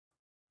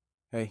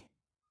Hey,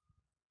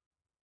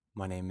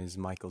 my name is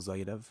Michael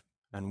Zayedev,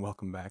 and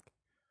welcome back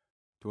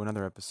to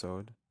another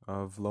episode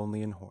of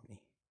Lonely and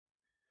Horny,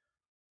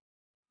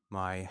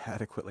 my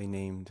adequately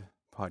named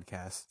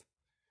podcast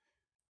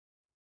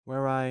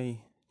where I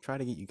try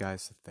to get you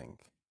guys to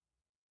think.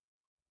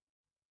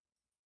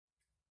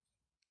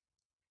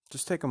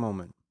 Just take a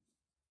moment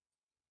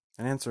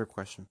and answer a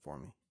question for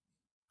me.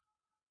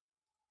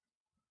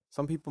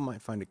 Some people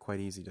might find it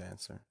quite easy to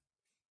answer,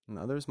 and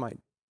others might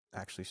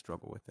actually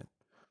struggle with it.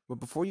 But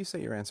before you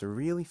say your answer,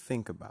 really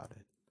think about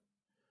it.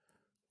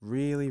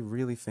 Really,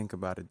 really think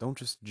about it. Don't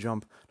just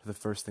jump to the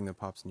first thing that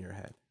pops in your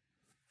head.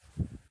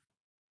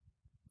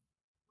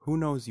 Who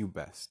knows you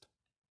best?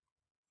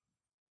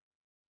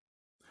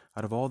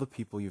 Out of all the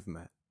people you've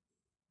met,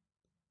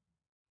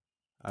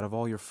 out of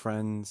all your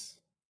friends,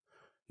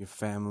 your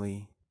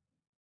family,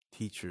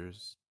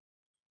 teachers,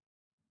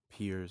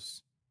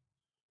 peers,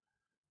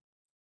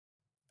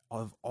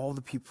 of all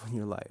the people in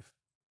your life,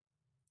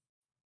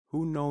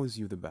 who knows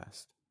you the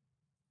best?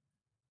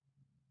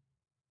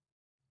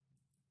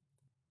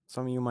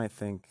 Some of you might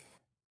think,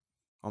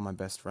 oh, my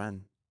best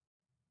friend.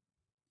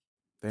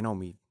 They know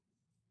me.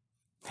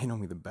 They know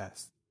me the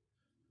best.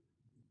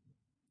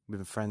 We've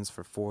been friends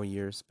for 4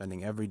 years,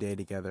 spending every day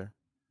together.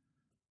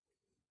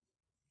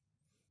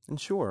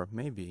 And sure,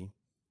 maybe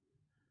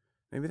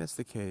that's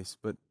the case,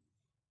 but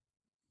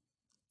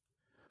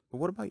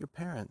what about your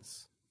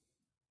parents?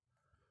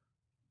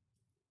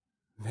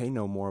 They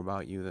know more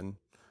about you than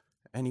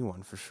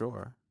anyone for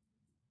sure.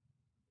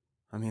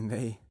 I mean,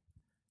 they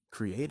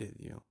created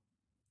you.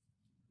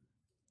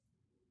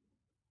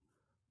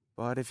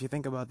 But if you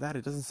think about that,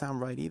 it doesn't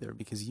sound right either,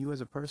 because you as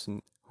a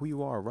person, who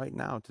you are right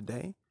now,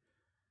 today,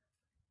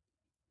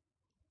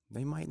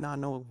 they might not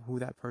know who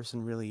that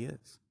person really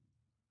is.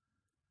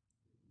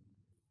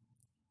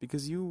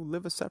 Because you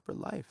live a separate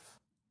life.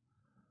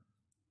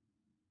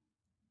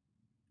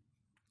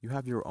 You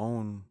have your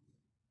own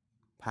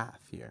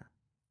path here.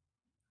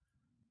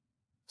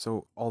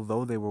 So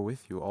although they were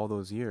with you all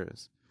those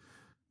years,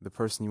 the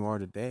person you are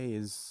today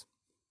it's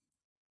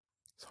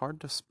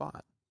hard to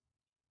spot.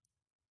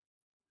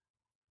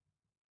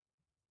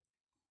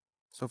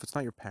 So if it's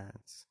not your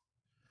parents,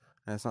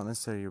 and it's not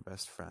necessarily your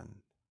best friend,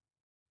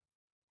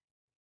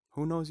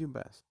 who knows you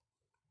best?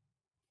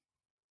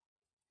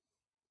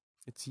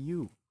 It's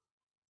you,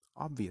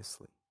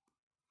 obviously.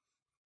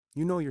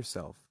 You know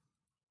yourself.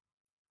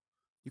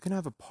 You can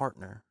have a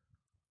partner.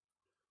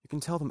 You can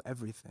tell them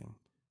everything.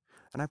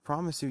 And I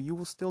promise you, you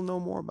will still know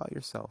more about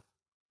yourself.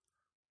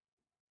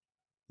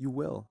 You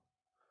will.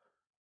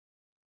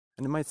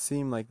 And it might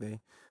seem like they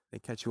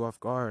catch you off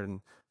guard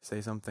and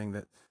say something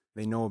that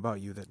they know about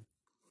you that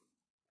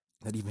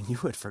even you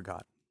had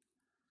forgotten.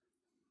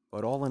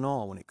 But all in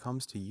all, when it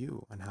comes to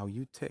you and how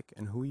you tick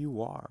and who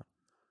you are,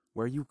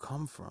 where you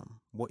come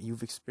from, what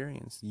you've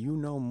experienced, you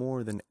know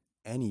more than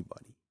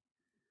anybody.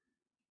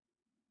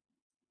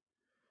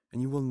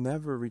 And you will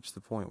never reach the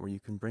point where you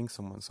can bring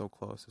someone so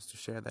close as to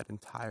share that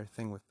entire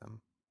thing with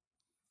them.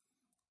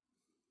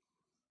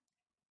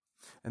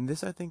 And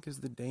this, I think, is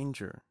the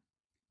danger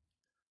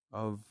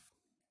of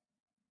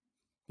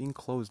being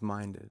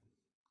closed-minded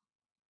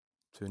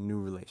to new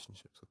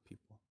relationships with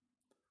people.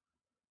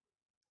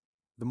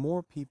 The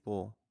more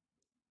people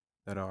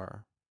that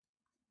are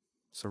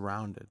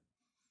surrounded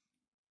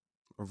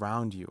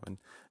around you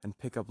and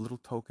pick up little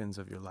tokens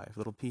of your life,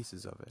 little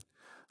pieces of it,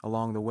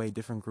 along the way,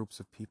 different groups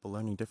of people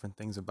learning different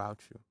things about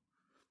you,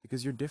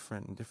 because you're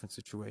different in different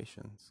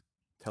situations,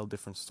 tell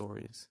different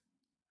stories.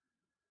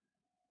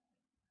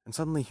 And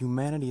suddenly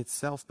humanity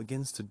itself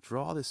begins to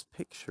draw this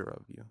picture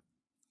of you.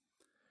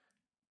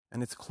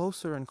 And it's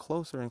closer and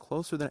closer and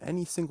closer than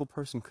any single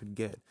person could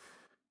get.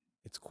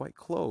 It's quite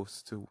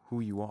close to who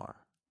you are.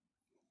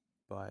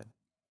 But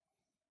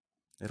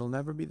it'll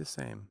never be the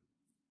same.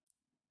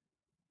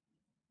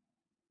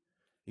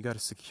 You got a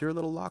secure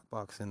little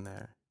lockbox in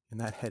there, in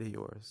that head of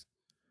yours.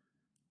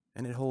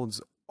 And it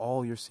holds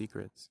all your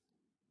secrets,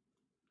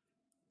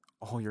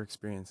 all your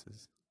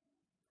experiences,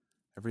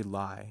 every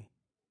lie,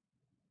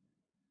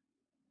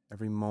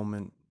 every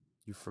moment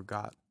you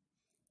forgot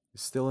is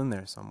still in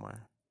there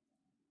somewhere.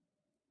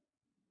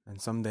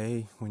 And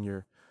someday, when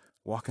you're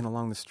walking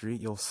along the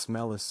street, you'll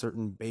smell a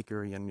certain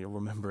bakery and you'll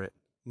remember it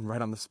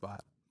right on the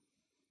spot,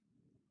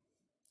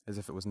 as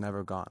if it was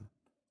never gone.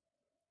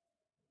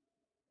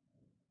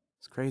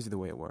 It's crazy the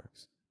way it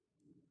works.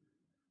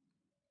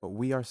 But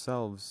we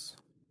ourselves,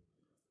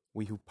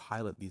 we who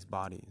pilot these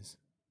bodies,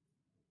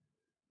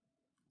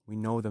 we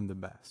know them the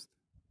best.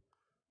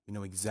 We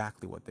know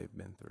exactly what they've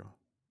been through.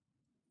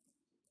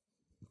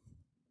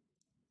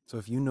 So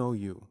if you know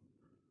you,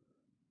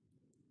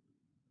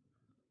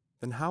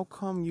 then how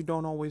come you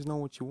don't always know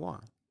what you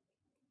want?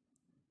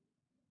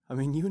 I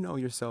mean, you know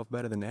yourself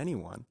better than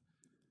anyone.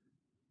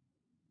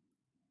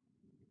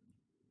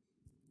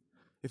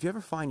 If you ever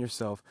find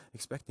yourself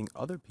expecting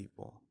other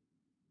people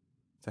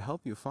to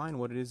help you find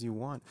what it is you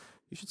want,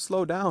 you should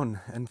slow down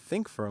and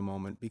think for a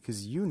moment,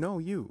 because you know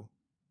you.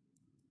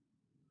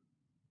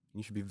 And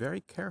you should be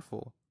very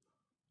careful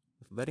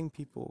with letting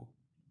people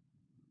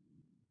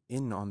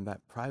in on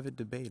that private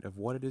debate of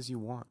what it is you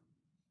want,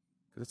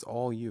 because it's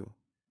all you.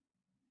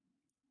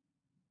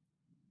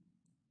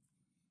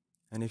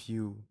 And if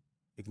you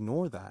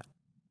ignore that,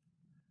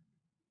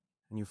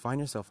 and you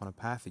find yourself on a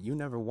path that you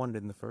never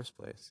wanted in the first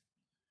place,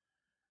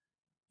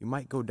 you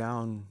might go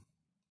down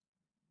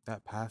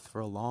that path for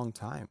a long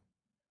time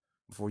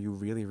before you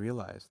really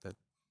realize that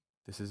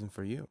this isn't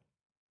for you.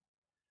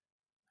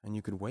 And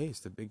you could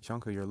waste a big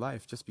chunk of your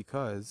life just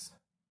because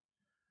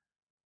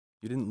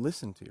you didn't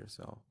listen to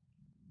yourself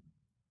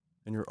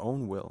and your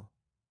own will.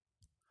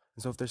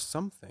 And so if there's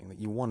something that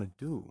you want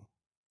to do,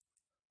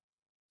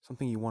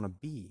 something you want to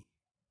be,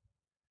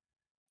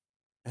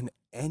 and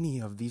any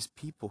of these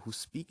people who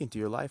speak into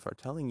your life are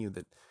telling you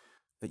that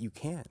you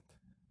can't,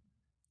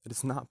 that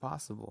it's not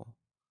possible,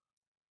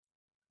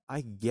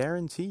 I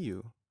guarantee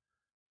you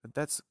that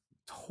that's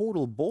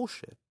total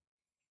bullshit.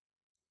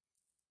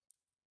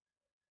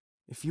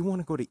 If you want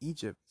to go to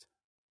Egypt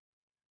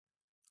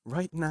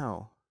right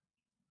now,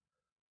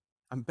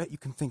 I bet you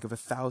can think of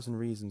 1,000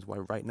 reasons why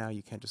right now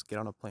you can't just get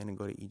on a plane and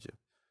go to Egypt.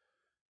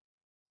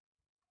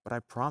 But I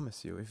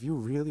promise you, if you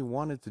really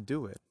wanted to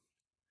do it,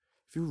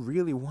 if you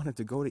really wanted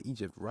to go to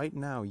Egypt right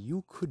now,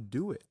 you could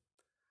do it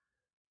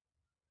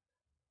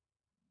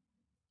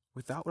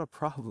without a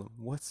problem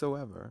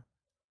whatsoever.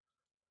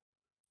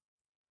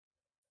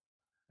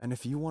 And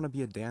if you want to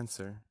be a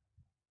dancer,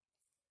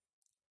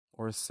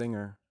 or a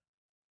singer,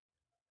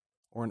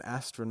 or an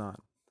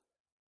astronaut,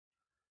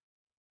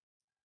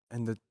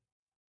 and the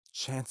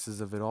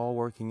chances of it all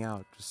working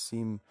out just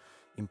seem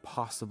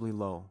impossibly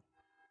low,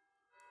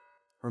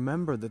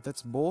 remember that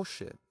that's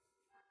bullshit.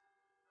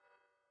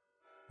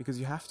 Because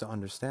you have to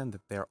understand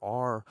that there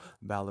are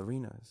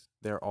ballerinas,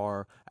 there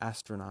are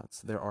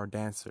astronauts, there are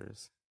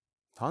dancers.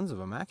 Tons of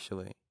them,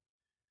 actually.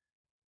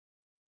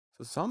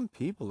 So some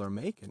people are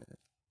making it.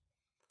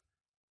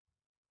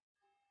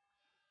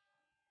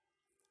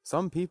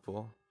 Some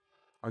people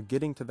are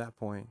getting to that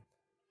point.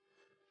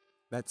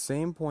 That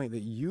same point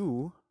that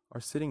you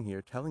are sitting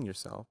here telling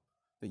yourself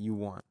that you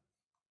want.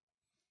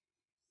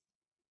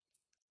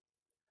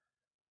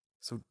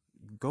 So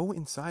go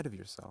inside of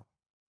yourself.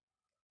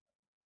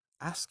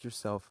 Ask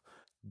yourself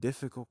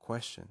difficult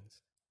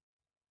questions.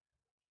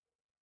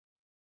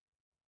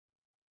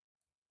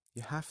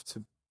 You have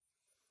to,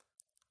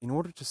 in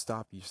order to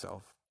stop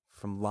yourself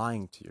from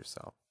lying to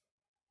yourself,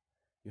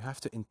 you have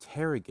to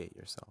interrogate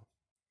yourself.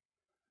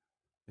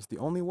 It's the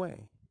only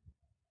way.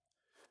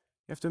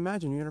 You have to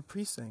imagine you're in a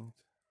precinct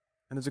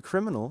and there's a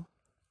criminal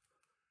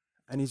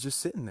and he's just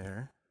sitting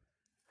there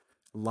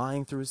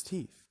lying through his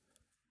teeth.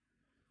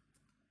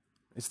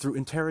 It's through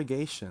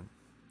interrogation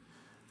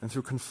and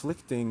through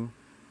conflicting,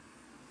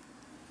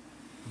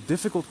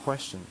 difficult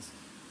questions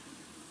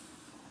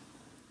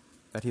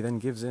that he then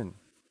gives in.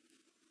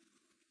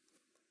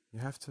 You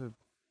have to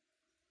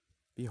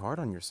be hard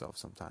on yourself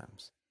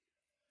sometimes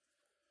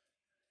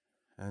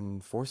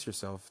and force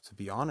yourself to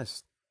be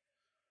honest.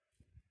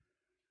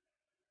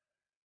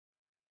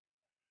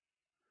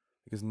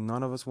 Because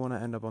none of us want to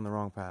end up on the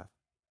wrong path.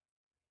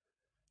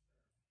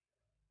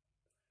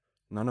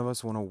 None of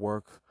us want to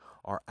work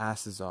our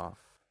asses off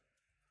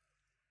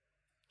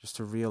just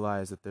to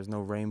realize that there's no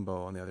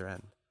rainbow on the other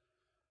end.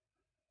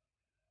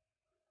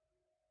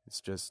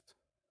 It's just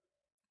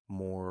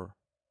more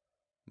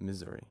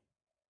misery.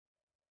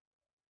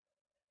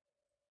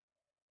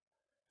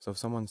 So if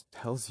someone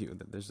tells you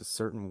that there's a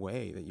certain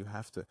way that you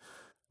have to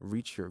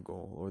reach your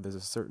goal, or there's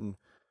a certain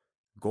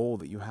goal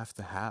that you have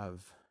to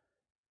have,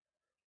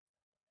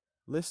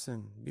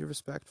 listen, be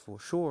respectful,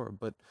 sure,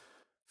 but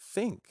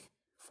think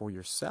for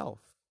yourself.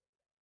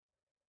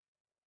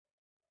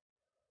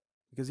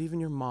 Because even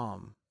your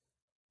mom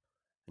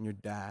and your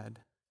dad,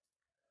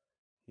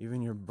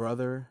 even your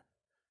brother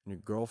and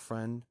your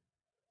girlfriend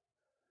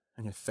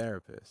and your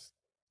therapist,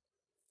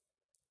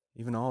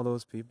 even all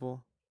those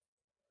people,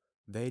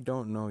 they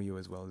don't know you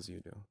as well as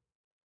you do.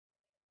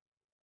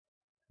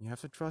 You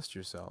have to trust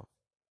yourself.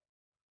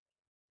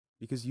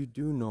 Because you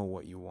do know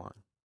what you want.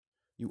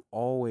 You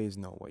always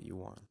know what you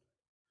want.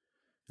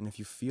 And if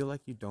you feel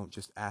like you don't,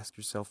 just ask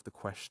yourself the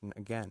question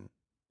again.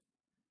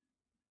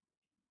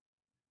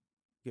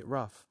 Get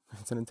rough.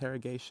 It's an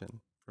interrogation,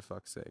 for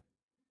fuck's sake.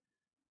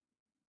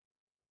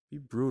 Be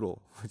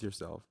brutal with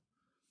yourself.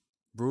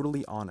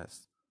 Brutally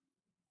honest.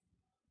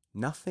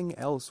 Nothing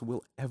else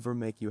will ever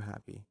make you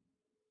happy.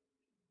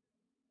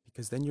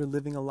 Because then you're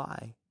living a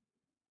lie.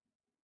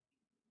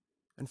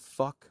 And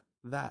fuck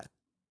that.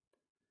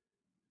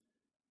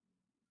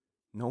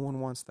 No one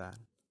wants that.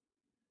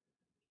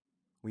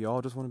 We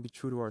all just want to be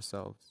true to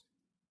ourselves.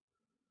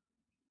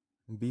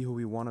 And be who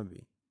we want to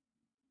be.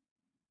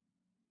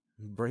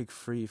 And break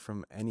free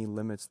from any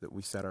limits that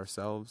we set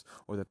ourselves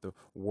or that the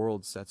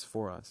world sets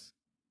for us.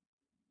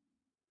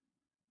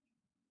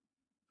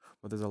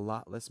 But there's a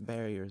lot less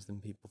barriers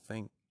than people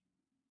think.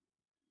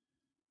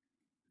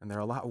 And they're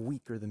a lot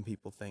weaker than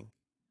people think.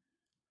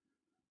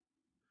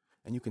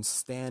 And you can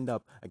stand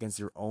up against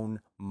your own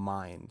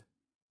mind.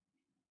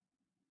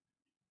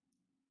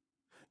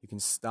 You can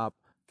stop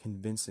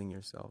convincing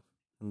yourself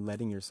and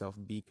letting yourself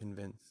be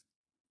convinced.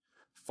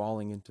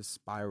 falling into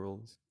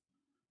spirals.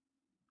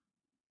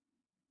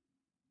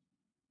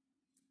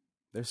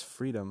 There's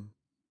freedom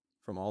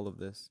from all of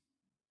this.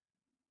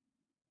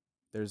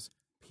 There's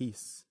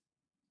peace.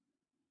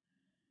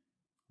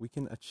 We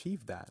can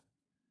achieve that.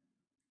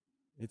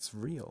 It's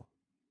real.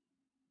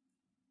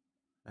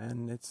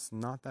 And it's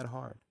not that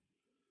hard.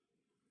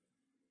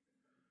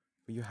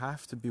 But you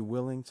have to be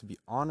willing to be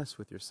honest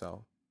with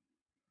yourself.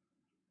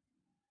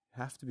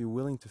 You have to be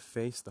willing to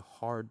face the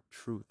hard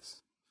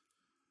truths.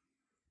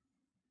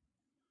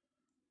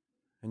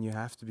 And you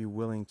have to be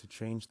willing to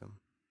change them.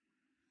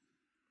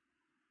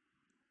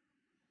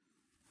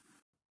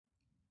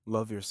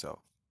 Love yourself.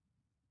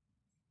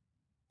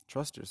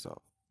 Trust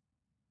yourself.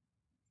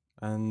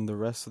 And the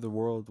rest of the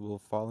world will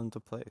fall into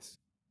place.